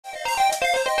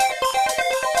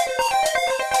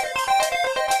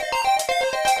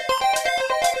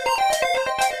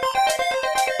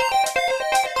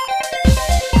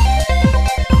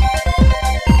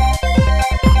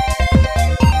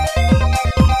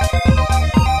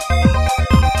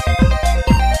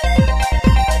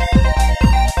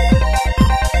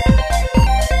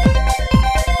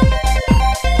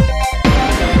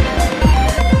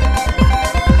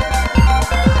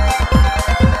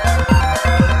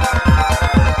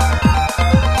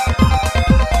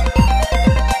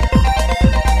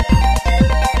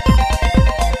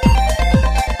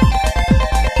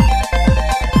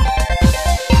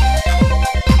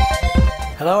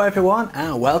everyone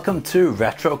and welcome to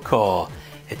Retro Core.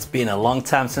 It's been a long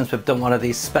time since we've done one of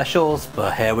these specials,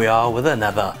 but here we are with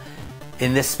another.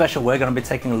 In this special we're going to be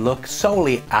taking a look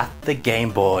solely at the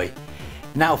Game Boy.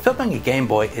 Now filming a Game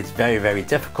Boy is very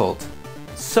difficult,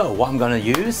 so what I'm going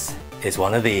to use is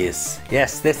one of these.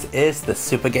 Yes, this is the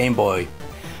Super Game Boy.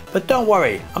 But don't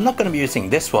worry, I'm not going to be using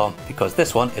this one because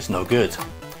this one is no good.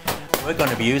 We're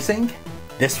going to be using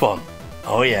this one.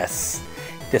 Oh yes,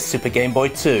 the Super Game Boy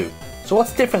 2. So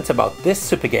what's different about this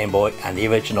Super Game Boy and the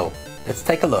original? Let's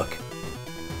take a look.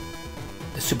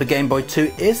 The Super Game Boy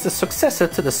 2 is the successor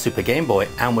to the Super Game Boy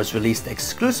and was released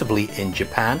exclusively in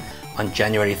Japan on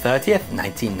January 30th,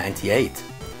 1998.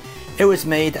 It was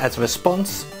made as a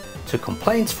response to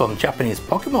complaints from Japanese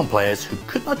Pokemon players who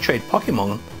could not trade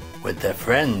Pokemon with their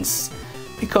friends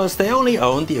because they only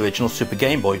owned the original Super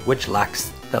Game Boy, which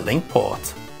lacks the link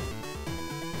port.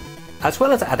 As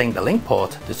well as adding the link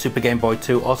port, the Super Game Boy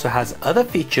 2 also has other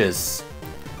features.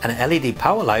 An LED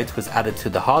power light was added to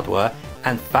the hardware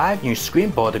and 5 new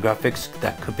screen border graphics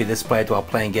that could be displayed while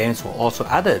playing games were also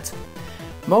added.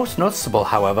 Most noticeable,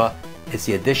 however, is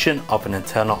the addition of an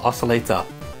internal oscillator,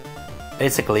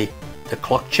 basically the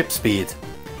clock chip speed,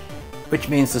 which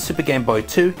means the Super Game Boy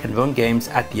 2 can run games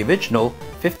at the original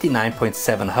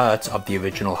 59.7 Hz of the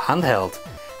original handheld,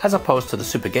 as opposed to the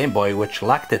Super Game Boy, which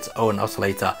lacked its own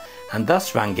oscillator and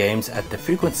thus ran games at the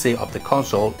frequency of the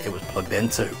console it was plugged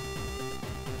into.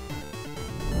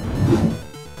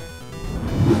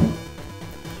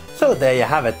 So there you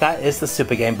have it, that is the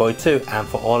Super Game Boy 2, and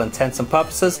for all intents and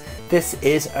purposes this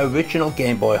is original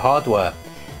Game Boy hardware,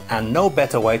 and no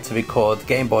better way to record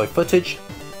Game Boy footage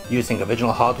using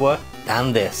original hardware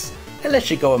than this, unless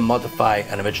you go and modify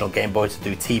an original Game Boy to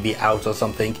do TV out or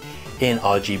something in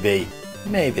RGB.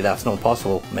 Maybe that's not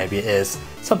possible, maybe it is,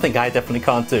 something I definitely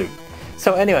can't do.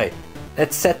 So anyway,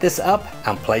 let's set this up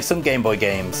and play some Game Boy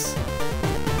games.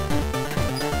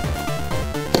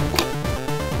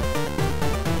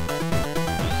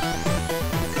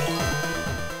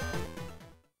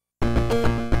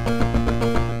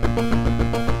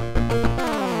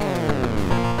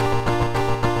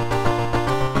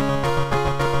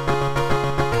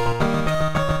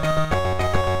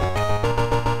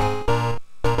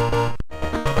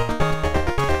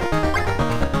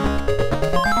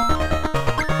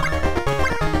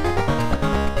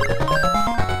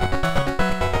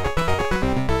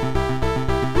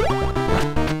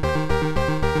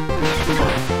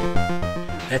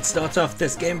 Let's start off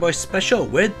this Game Boy special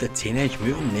with the Teenage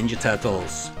Mutant Ninja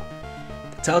Turtles.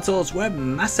 The Turtles were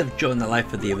massive during the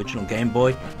life of the original Game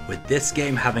Boy, with this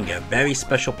game having a very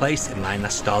special place in my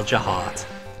nostalgia heart.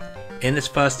 In this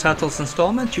first Turtles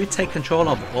installment, you take control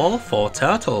of all 4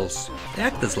 Turtles. They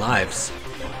act as lives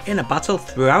in a battle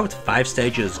throughout 5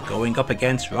 stages, going up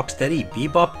against Rocksteady,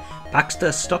 Bebop,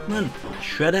 Baxter, Stockman,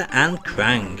 Shredder and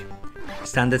Krang.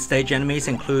 Standard stage enemies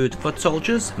include Foot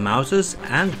Soldiers, Mousers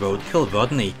and Roadkill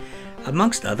Rodney,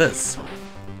 amongst others.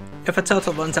 If a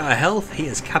turtle runs out of health, he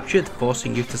is captured,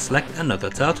 forcing you to select another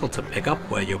turtle to pick up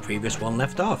where your previous one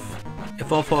left off.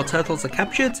 If all 4 turtles are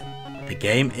captured, the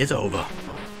game is over.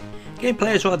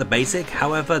 Gameplay is rather basic,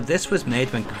 however this was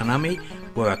made when Konami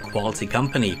were a quality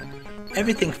company.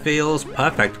 Everything feels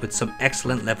perfect with some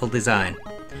excellent level design.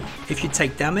 If you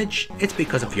take damage, it's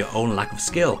because of your own lack of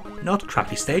skill, not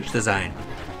crappy stage design.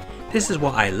 This is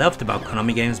what I loved about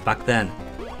Konami games back then.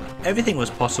 Everything was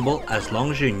possible as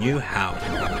long as you knew how.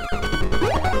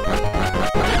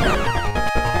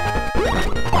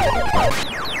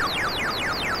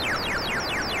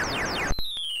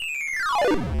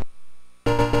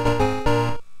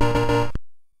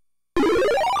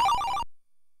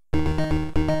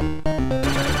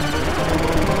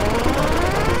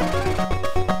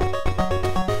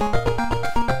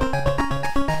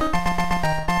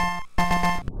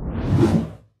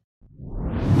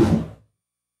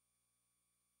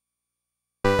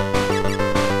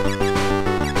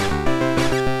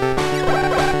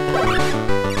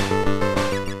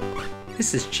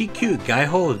 This is Chikyu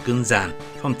Gaihou Gunzan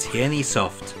from TNE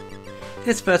Soft.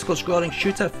 This vertical scrolling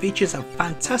shooter features a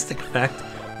fantastic effect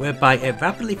whereby it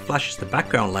rapidly flashes the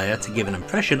background layer to give an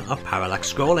impression of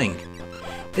parallax scrolling.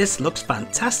 This looks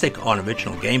fantastic on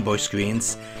original Game Boy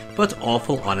screens, but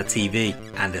awful on a TV,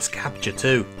 and is capture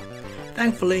too.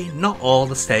 Thankfully, not all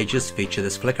the stages feature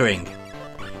this flickering.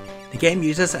 The game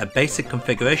uses a basic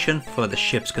configuration for the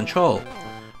ship's control,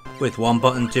 with one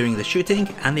button doing the shooting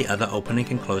and the other opening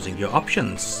and closing your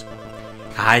options.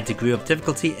 A high degree of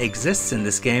difficulty exists in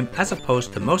this game as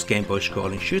opposed to most Game Boy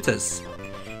scrolling shooters.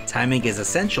 Timing is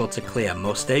essential to clear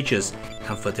most stages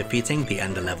and for defeating the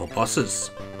ender level bosses.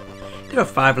 There are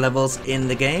 5 levels in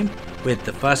the game, with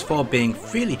the first 4 being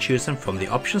freely chosen from the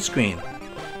options screen.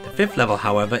 The 5th level,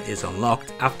 however, is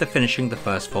unlocked after finishing the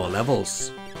first 4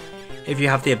 levels. If you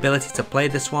have the ability to play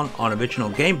this one on original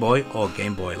Game Boy or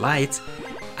Game Boy Light,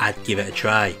 I'd give it a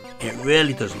try. It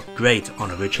really does look great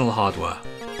on original hardware.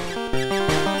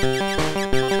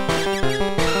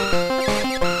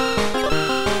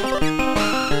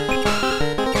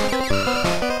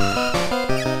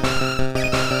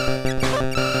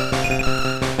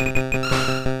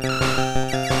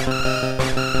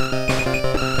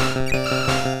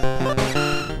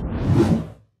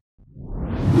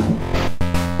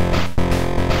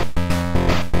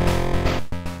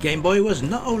 Game Boy was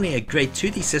not only a great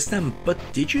 2D system, but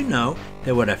did you know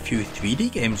there were a few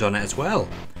 3D games on it as well?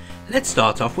 Let's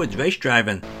start off with Race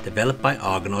Driving, developed by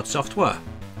Argonaut Software.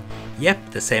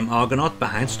 Yep, the same Argonaut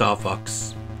behind Star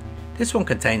Fox. This one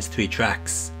contains 3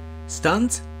 tracks: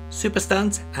 Stunt, Super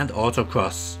Stunt and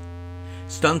Autocross.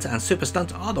 Stunt and Super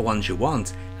Stunt are the ones you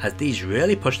want, as these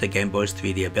really push the Game Boy's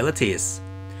 3D abilities.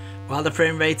 While the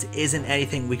frame rate isn't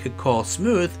anything we could call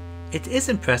smooth, it is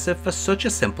impressive for such a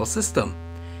simple system.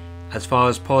 As far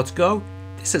as ports go,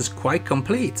 this is quite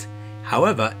complete.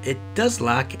 However, it does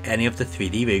lack any of the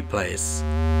 3D replays.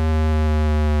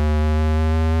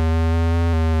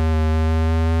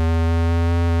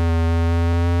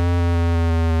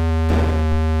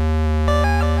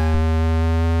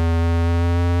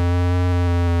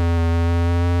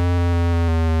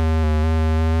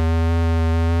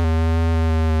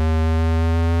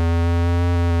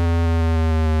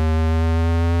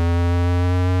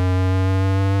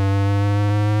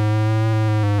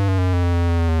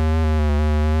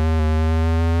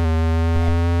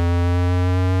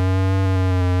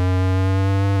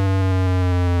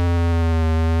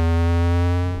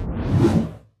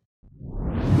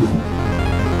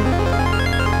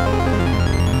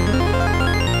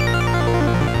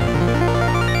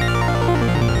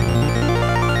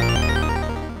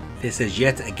 This is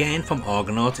yet again from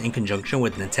Argonaut in conjunction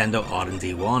with Nintendo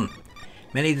R&D 1.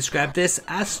 Many describe this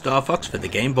as Star Fox for the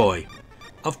Game Boy.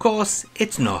 Of course,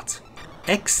 it's not.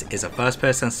 X is a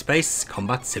first-person space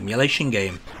combat simulation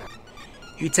game.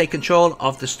 You take control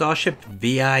of the starship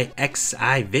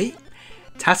VIXIV,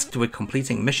 tasked with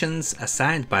completing missions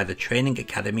assigned by the Training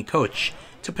Academy coach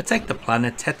to protect the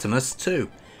planet Tetimus 2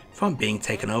 from being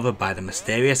taken over by the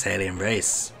mysterious alien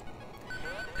race.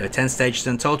 There are 10 stages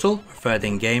in total, referred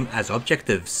in game as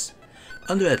objectives.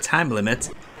 Under a time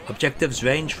limit, objectives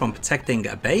range from protecting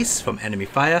a base from enemy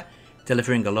fire,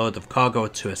 delivering a load of cargo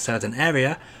to a certain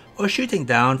area, or shooting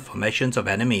down formations of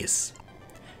enemies.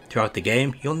 Throughout the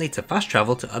game, you'll need to fast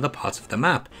travel to other parts of the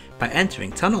map by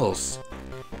entering tunnels.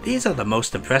 These are the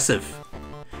most impressive.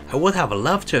 I would have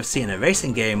loved to have seen a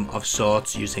racing game of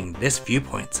sorts using this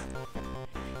viewpoint.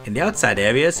 In the outside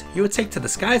areas, you would take to the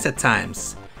skies at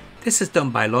times. This is done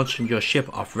by launching your ship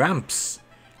off ramps.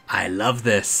 I love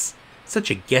this. Such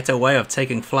a ghetto way of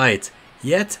taking flight,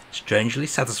 yet strangely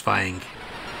satisfying.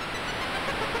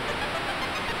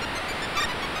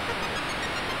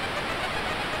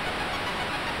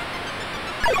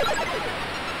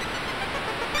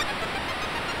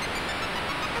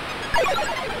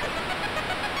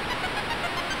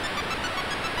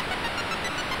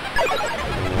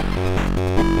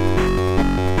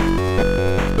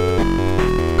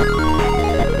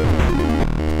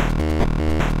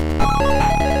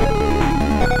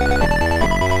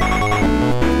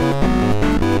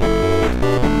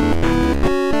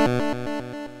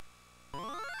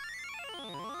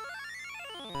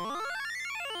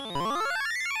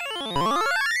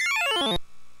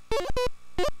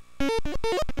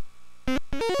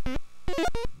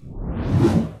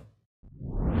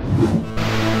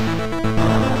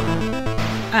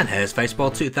 And here's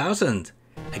Baseball 2000,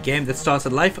 a game that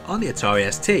started life on the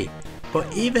Atari ST, but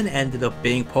even ended up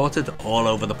being ported all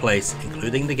over the place,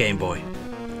 including the Game Boy.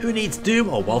 Who needs Doom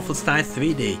or Wolfenstein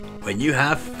 3D when you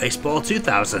have Baseball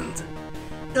 2000?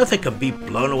 Nothing can beat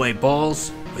blown away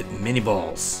balls with mini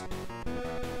balls.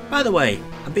 By the way,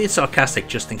 I'm being sarcastic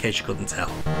just in case you couldn't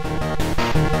tell.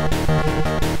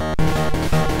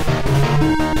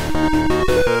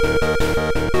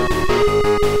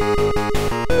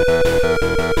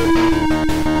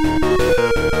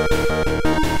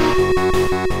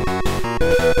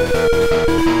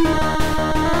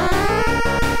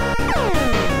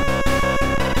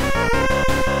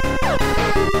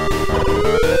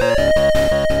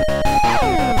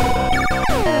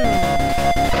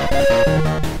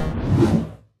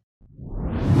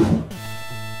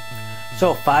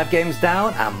 So 5 games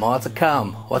down and more to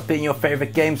come. What's been your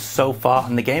favourite game so far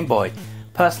on the Game Boy?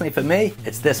 Personally for me,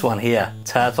 it's this one here,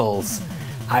 Turtles.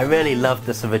 I really loved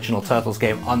this original Turtles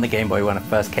game on the Game Boy when it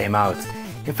first came out.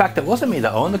 In fact, it wasn't me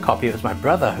that owned the copy, it was my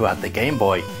brother who had the Game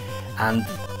Boy. And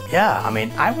yeah, I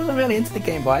mean, I wasn't really into the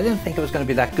Game Boy, I didn't think it was going to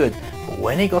be that good. But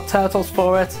when he got Turtles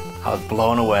for it, I was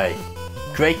blown away.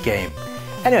 Great game.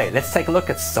 Anyway, let's take a look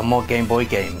at some more Game Boy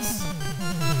games.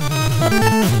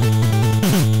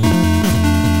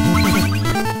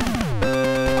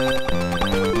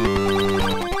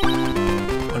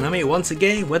 Konami once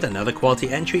again with another quality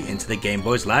entry into the Game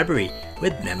Boy's library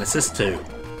with Nemesis 2.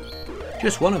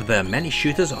 Just one of the many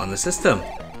shooters on the system.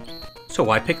 So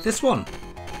why pick this one?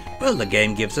 Well, the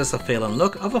game gives us a feel and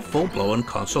look of a full-blown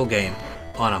console game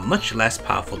on a much less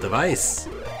powerful device.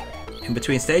 In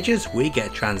between stages we get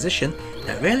a transition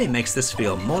that really makes this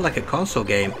feel more like a console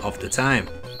game of the time.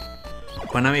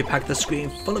 Konami packed the screen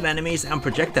full of enemies and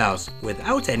projectiles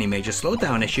without any major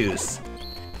slowdown issues.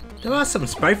 There are some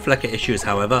sprite flicker issues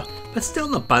however, but still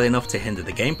not bad enough to hinder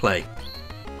the gameplay.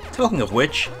 Talking of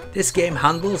which, this game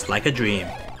handles like a dream.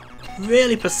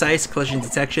 Really precise collision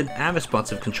detection and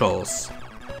responsive controls.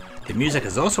 The music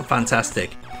is also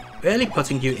fantastic, really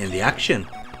putting you in the action.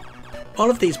 All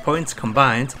of these points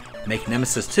combined make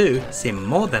Nemesis 2 seem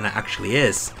more than it actually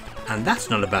is, and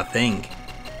that's not a bad thing.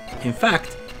 In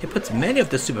fact, it puts many of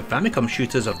the Super Famicom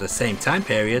shooters of the same time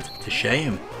period to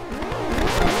shame.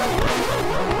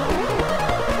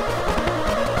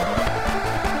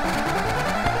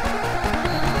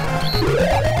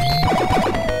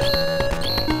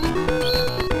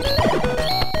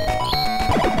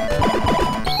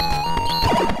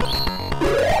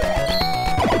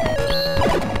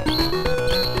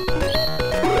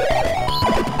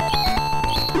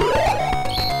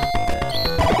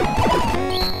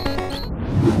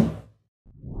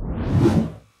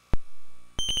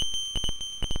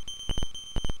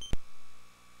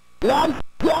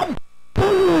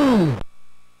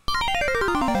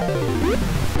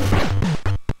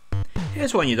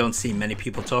 Here's one you don't see many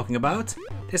people talking about.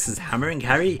 This is Hammering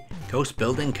Harry Ghost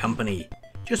Building Company.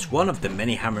 Just one of the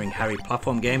many Hammering Harry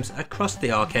platform games across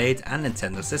the arcade and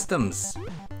Nintendo systems.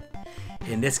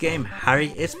 In this game, Harry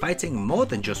is fighting more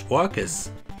than just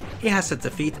workers. He has to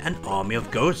defeat an army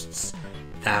of ghosts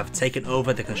that have taken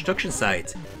over the construction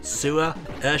site, sewer,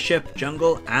 airship,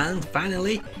 jungle, and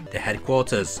finally the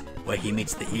headquarters, where he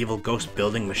meets the evil ghost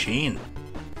building machine.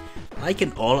 Like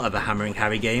in all other Hammering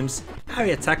Harry games,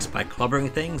 Harry attacks by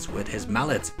clobbering things with his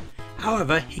mallet.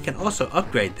 However, he can also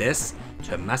upgrade this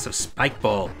to a massive spike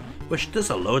ball, which does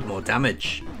a load more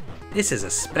damage. This is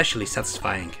especially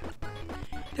satisfying.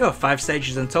 There are 5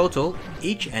 stages in total,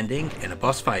 each ending in a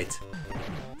boss fight.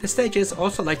 The stages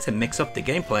also like to mix up the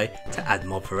gameplay to add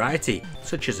more variety,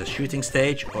 such as a shooting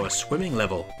stage or a swimming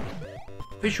level.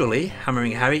 Visually,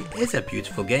 Hammering Harry is a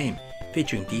beautiful game,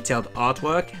 featuring detailed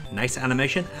artwork, nice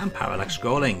animation and parallax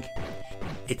scrolling.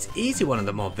 It's easily one of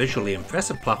the more visually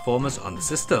impressive platformers on the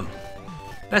system.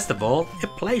 Best of all, it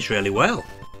plays really well.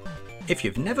 If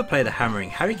you've never played a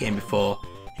Hammering Harry game before,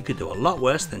 you could do a lot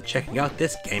worse than checking out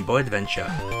this Game Boy adventure.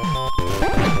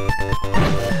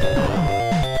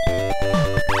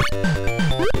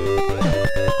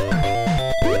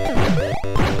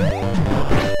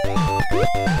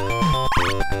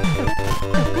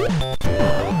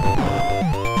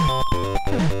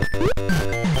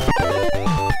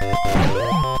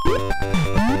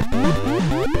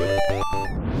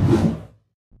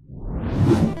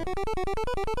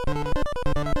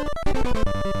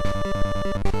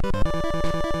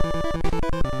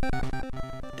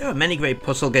 There are many great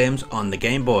puzzle games on the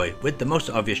Game Boy, with the most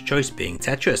obvious choice being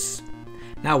Tetris.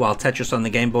 Now, while Tetris on the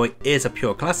Game Boy is a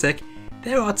pure classic,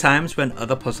 there are times when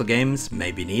other puzzle games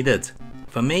may be needed.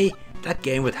 For me, that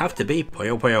game would have to be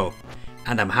Puyo Puyo,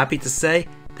 and I'm happy to say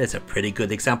there's a pretty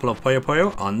good example of Puyo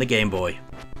Puyo on the Game Boy.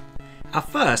 At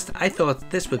first, I thought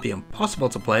this would be impossible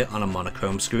to play on a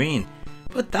monochrome screen,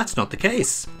 but that's not the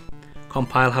case.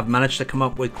 Compile have managed to come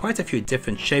up with quite a few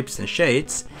different shapes and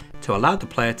shades to allow the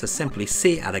player to simply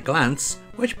see at a glance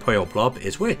which Puyo Blob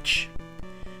is which.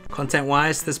 Content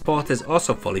wise, this port is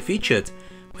also fully featured,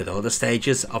 with all the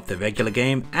stages of the regular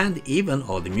game and even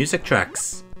all the music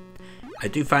tracks. I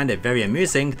do find it very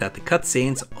amusing that the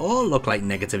cutscenes all look like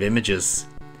negative images.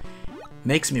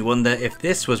 Makes me wonder if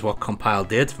this was what Compile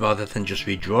did rather than just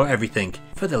redraw everything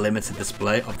for the limited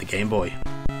display of the Game Boy.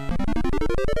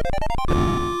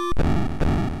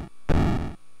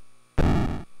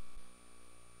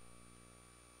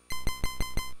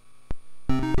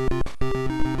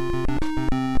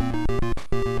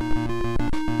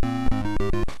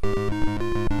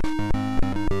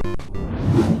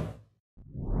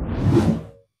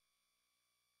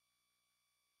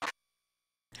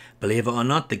 Believe it or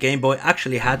not, the Game Boy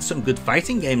actually had some good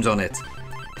fighting games on it.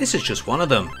 This is just one of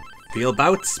them, Real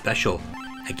Bout Special,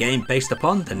 a game based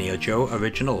upon the Neo Geo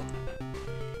original.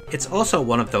 It's also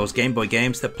one of those Game Boy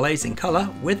games that plays in colour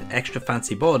with extra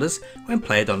fancy borders when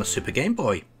played on a Super Game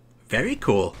Boy. Very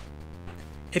cool.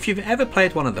 If you've ever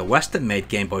played one of the Western made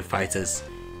Game Boy fighters,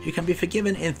 you can be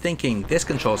forgiven in thinking this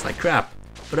controls like crap,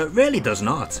 but it really does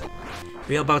not.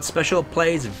 Real Bout Special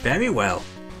plays very well.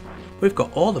 We've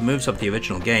got all the moves of the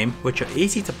original game, which are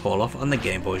easy to pull off on the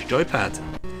Game Boy's joypad.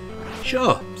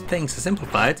 Sure, things are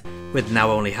simplified, with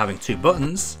now only having 2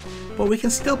 buttons, but we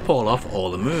can still pull off all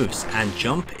the moves and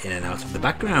jump in and out of the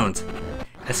background.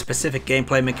 A specific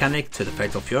gameplay mechanic to the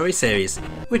Fatal Fury series,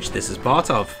 which this is part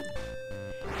of.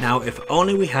 Now if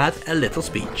only we had a little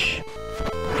speech.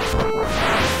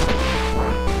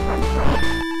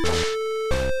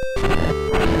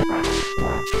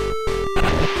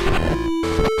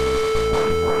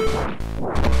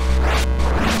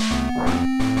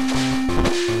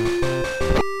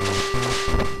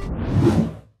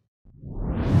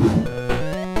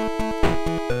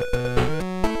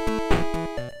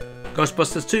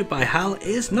 Ghostbusters 2 by HAL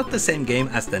is not the same game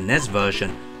as the NES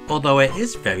version, although it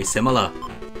is very similar.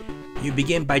 You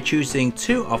begin by choosing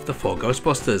 2 of the 4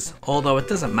 Ghostbusters, although it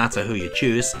doesn't matter who you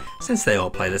choose since they all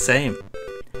play the same.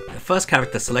 The first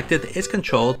character selected is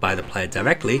controlled by the player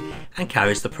directly and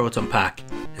carries the proton pack.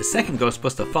 The second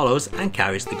Ghostbuster follows and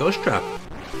carries the ghost trap.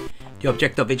 The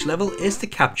object of each level is to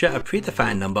capture a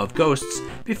predefined number of ghosts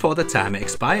before the timer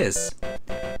expires.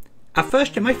 At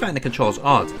first you might find the controls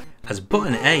odd, as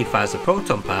button A fires a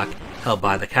proton pack held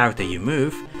by the character you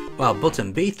move, while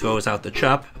button B throws out the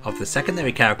trap of the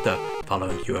secondary character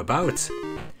following you about.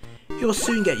 You'll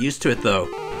soon get used to it though.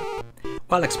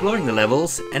 While exploring the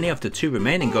levels, any of the 2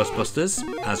 remaining Ghostbusters,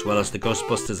 as well as the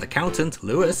Ghostbusters accountant,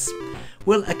 Lewis,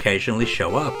 will occasionally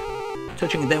show up.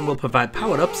 Touching them will provide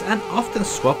power-ups and often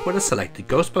swap with a selected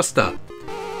Ghostbuster.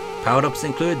 Power-ups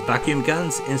include vacuum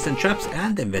guns, instant traps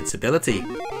and invincibility.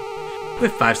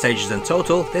 With 5 stages in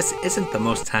total, this isn't the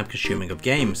most time consuming of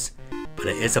games, but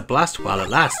it is a blast while it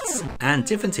lasts, and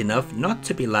different enough not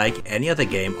to be like any other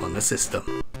game on the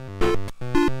system.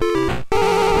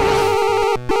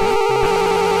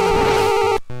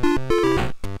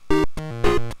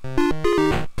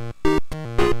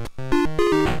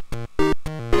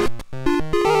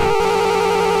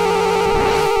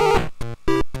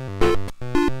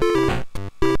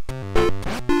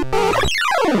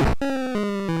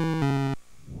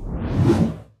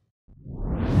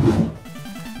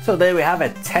 So there we have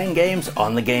it, 10 games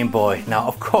on the Game Boy. Now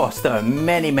of course there are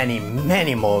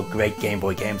many more great Game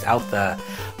Boy games out there.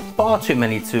 Far too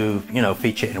many to,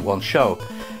 feature in one show.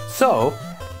 So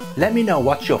let me know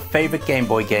what's your favorite Game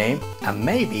Boy game, and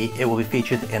maybe it will be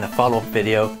featured in a follow-up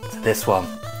video to this one.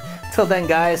 Till then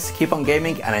guys, keep on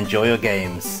gaming and enjoy your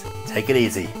games. Take it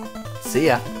easy. See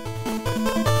ya.